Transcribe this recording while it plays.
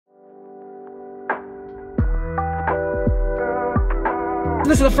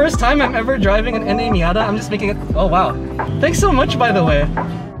This is the first time I'm ever driving an NA Miata. I'm just making it. Oh wow. Thanks so much, by the way.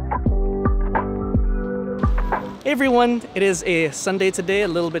 Hey everyone, it is a Sunday today, a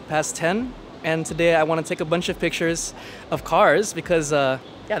little bit past 10. And today I want to take a bunch of pictures of cars because yeah,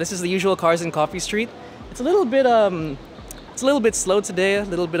 this is the usual Cars in Coffee Street. It's a little bit slow today, a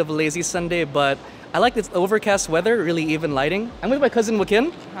little bit of a lazy Sunday, but I like this overcast weather, really even lighting. I'm with my cousin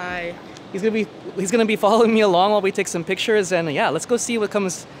Joaquin. Hi. He's gonna be following me along while we take some pictures, and yeah, let's go see what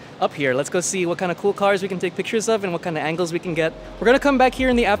comes up here. Let's go see what kind of cool cars we can take pictures of and what kind of angles we can get. We're gonna come back here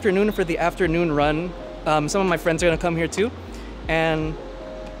in the afternoon for the afternoon run. Some of my friends are gonna come here too, and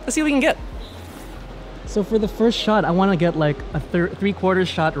let's see what we can get. So for the first shot, I want to get like a 3/4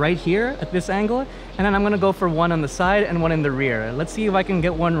 shot right here at this angle, and then I'm gonna go for one on the side and one in the rear. Let's see if I can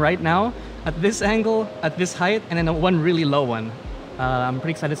get one right now at this angle, at this height, and then one really low one. I'm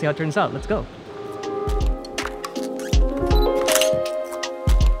pretty excited to see how it turns out. Let's go.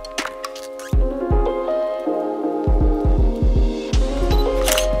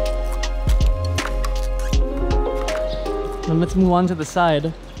 Then let's move on to the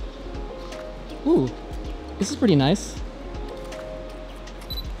side. Ooh, this is pretty nice.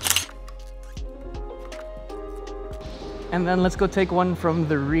 And then let's go take one from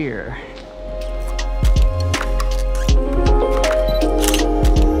the rear.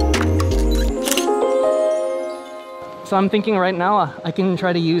 So I'm thinking right now I can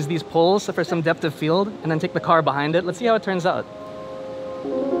try to use these poles for some depth of field and then take the car behind it. Let's see how it turns out.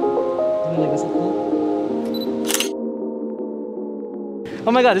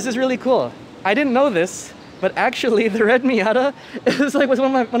 Oh my god, this is really cool. I didn't know this, but actually the red Miata is like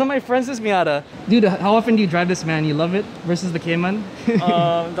one of my friends' Miata. Dude, how often do you drive this, man? You love it versus the Cayman?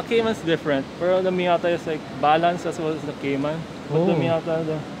 The Cayman's different. Pero the Miata is like balanced as well as the Cayman. But the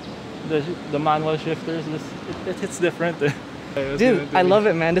Miata, the manual shifters, it hits different. Dude, I love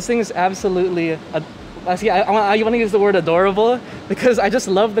it, man. This thing is absolutely... I want to use the word adorable because I just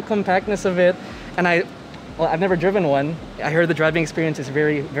love the compactness of it, and well, I've never driven one. I heard the driving experience is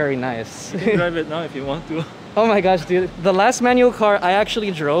very, very nice. You can drive it now if you want to. Oh my gosh, dude. The last manual car I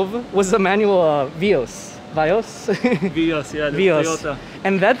actually drove was the manual Vios. Vios? Vios, yeah, the Vios. Toyota.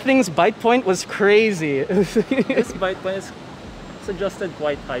 And that thing's bite point was crazy. This bite point is adjusted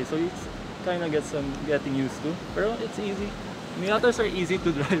quite high, so it's kind of getting used to. Pero it's easy. Miatas are easy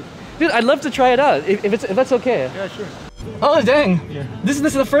to drive. Dude, I'd love to try it out, if that's okay. Yeah, sure. Oh dang! Yeah. This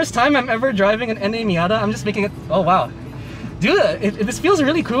is the first time I'm ever driving an NA Miata. I'm just making it. Oh wow, dude! This feels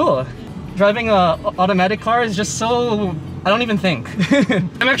really cool. Driving a automatic car is just so. I don't even think.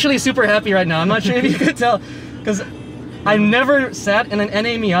 I'm actually super happy right now. I'm not sure if you could tell, because I've never sat in an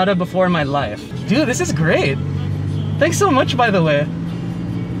NA Miata before in my life. Dude, this is great. Thanks so much, by the way.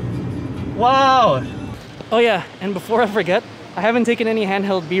 Wow. Oh yeah, and before I forget, I haven't taken any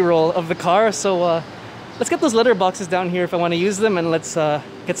handheld B-roll of the car, so let's get those letter boxes down here if I want to use them, and let's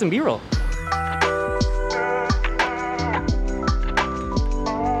get some B-roll.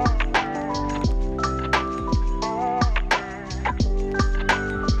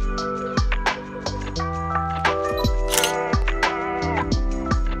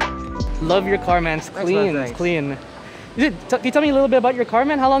 Love your car, man. It's clean. It's clean. Can you tell me a little bit about your car,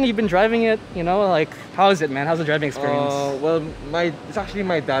 man? How long have you been driving it? You know, like, how is it, man? How's the driving experience? Well, it's actually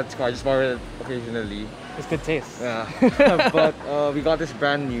my dad's car. I just borrow it occasionally. It's good taste. Yeah. But we got this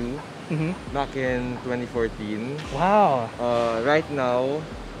brand new back in 2014. Wow. Right now,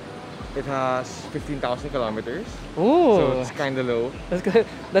 it has 15,000 kilometers. Ooh. So it's kind of low. That's good.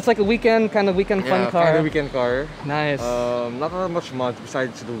 That's like a weekend fun car. Kind of weekend car. Nice. Not that much mud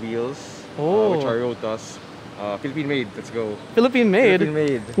besides the wheels, which are Rotas. Philippine made, let's go. Philippine made? Philippine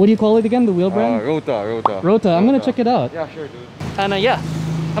made. What do you call it again, the wheel brand? Rota. I'm gonna check it out. Yeah, sure, dude. And yeah,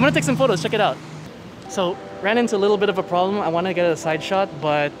 I'm gonna take some photos, check it out. So, ran into a little bit of a problem. I want to get a side shot,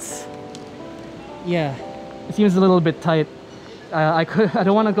 but yeah, it seems a little bit tight. I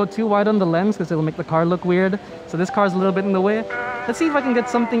don't want to go too wide on the lens because it'll make the car look weird. So this car's a little bit in the way. Let's see if I can get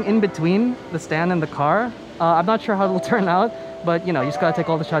something in between the stand and the car. I'm not sure how it'll turn out, but you know, you just gotta take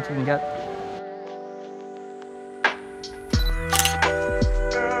all the shots you can get.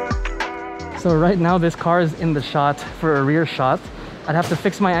 So right now this car is in the shot for a rear shot. I'd have to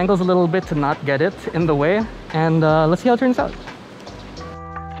fix my angles a little bit to not get it in the way, and let's see how it turns out.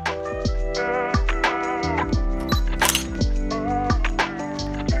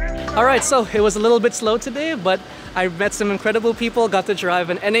 Alright, so it was a little bit slow today, but I met some incredible people, got to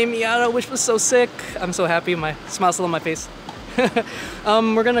drive an NA Miata, which was so sick. I'm so happy, my smile's still on my face.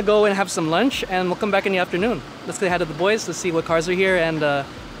 We're gonna go and have some lunch, and we'll come back in the afternoon. Let's say hi to the boys, let's see what cars are here, and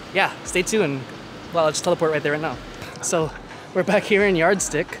yeah, stay tuned. Well, I'll just teleport right there right now. So We're back here in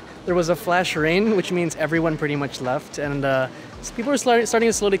Yardstick. There was a flash rain, which means everyone pretty much left, and so people are starting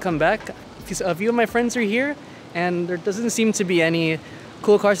to slowly come back. A few of my friends are here, and there doesn't seem to be any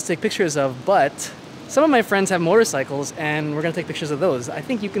cool cars to take pictures of, but some of my friends have motorcycles, and we're gonna take pictures of those. I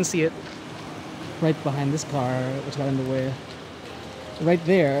think you can see it right behind this car, which got in the way. Right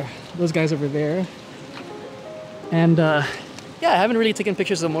there, those guys over there. And yeah, I haven't really taken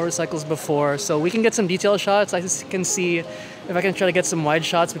pictures of motorcycles before, so we can get some detail shots. I just can see if I can try to get some wide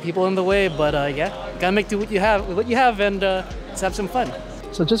shots with people in the way, but yeah, gotta make do with what you have, and let's have some fun.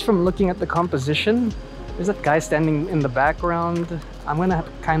 So just from looking at the composition, there's that guy standing in the background. I'm gonna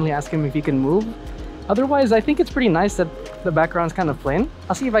kindly ask him if he can move. Otherwise, I think it's pretty nice that the background's kind of plain.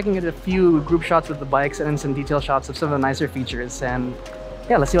 I'll see if I can get a few group shots with the bikes and then some detail shots of some of the nicer features, and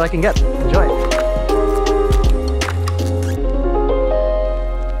yeah, let's see what I can get. Enjoy.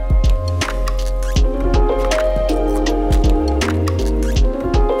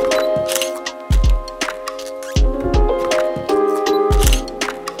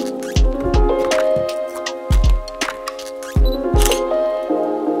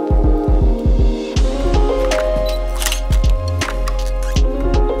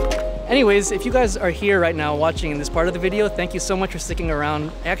 Anyways, if you guys are here right now watching this part of the video, thank you so much for sticking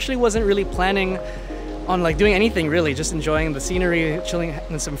around. I actually wasn't really planning on like doing anything really, just enjoying the scenery, chilling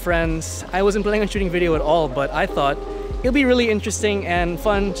with some friends. I wasn't planning on shooting video at all, but I thought it'll be really interesting and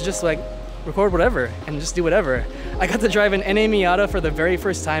fun to just like record whatever and just do whatever. I got to drive an NA Miata for the very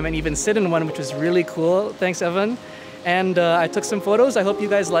first time and even sit in one, which was really cool. Thanks, Evan. And I took some photos. I hope you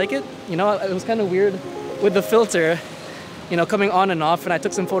guys like it. You know, it was kind of weird with the filter, you know, coming on and off, and I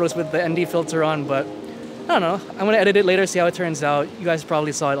took some photos with the ND filter on, but I don't know. I'm gonna edit it later, see how it turns out. You guys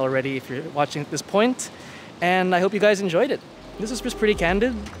probably saw it already if you're watching at this point, and I hope you guys enjoyed it. This was just pretty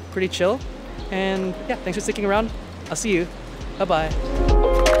candid, pretty chill, and yeah, thanks for sticking around. I'll see you. Bye-bye.